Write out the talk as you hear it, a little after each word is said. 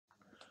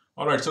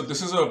All right, so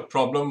this is a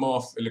problem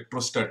of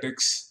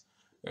electrostatics,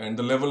 and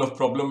the level of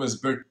problem is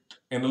bit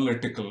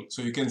analytical.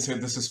 So you can say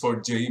this is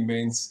for JEE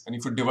mains, and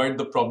if you divide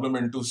the problem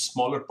into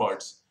smaller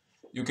parts,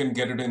 you can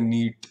get it in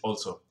NEET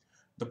also.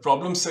 The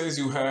problem says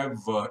you have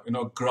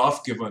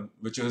graph given,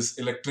 which is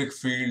electric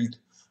field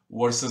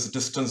versus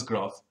distance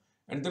graph,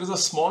 and there is a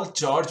small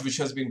charge which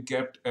has been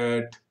kept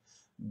at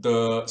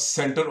the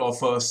center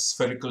of a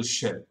spherical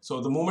shell.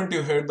 So the moment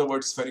you heard the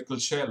word spherical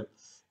shell,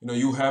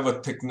 you have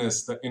a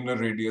thickness, the inner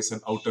radius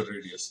and outer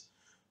radius.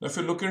 Now if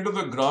you look into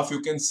the graph,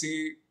 you can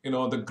see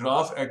the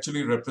graph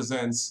actually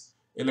represents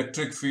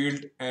electric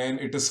field, and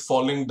it is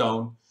falling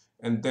down,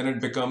 and then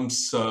it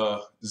becomes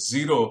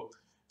 0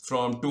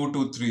 from 2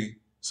 to 3,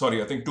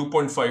 sorry, I think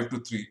 2.5 to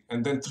 3,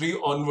 and then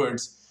 3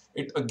 onwards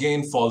it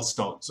again falls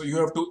down. So you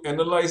have to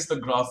analyze the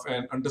graph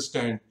and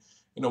understand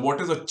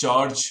what is a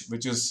charge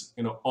which is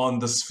on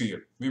the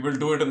sphere. We will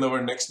do it in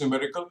our next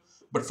numerical,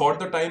 but for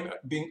the time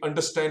being,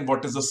 understand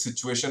what is the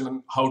situation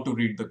and how to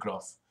read the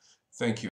graph. Thank you.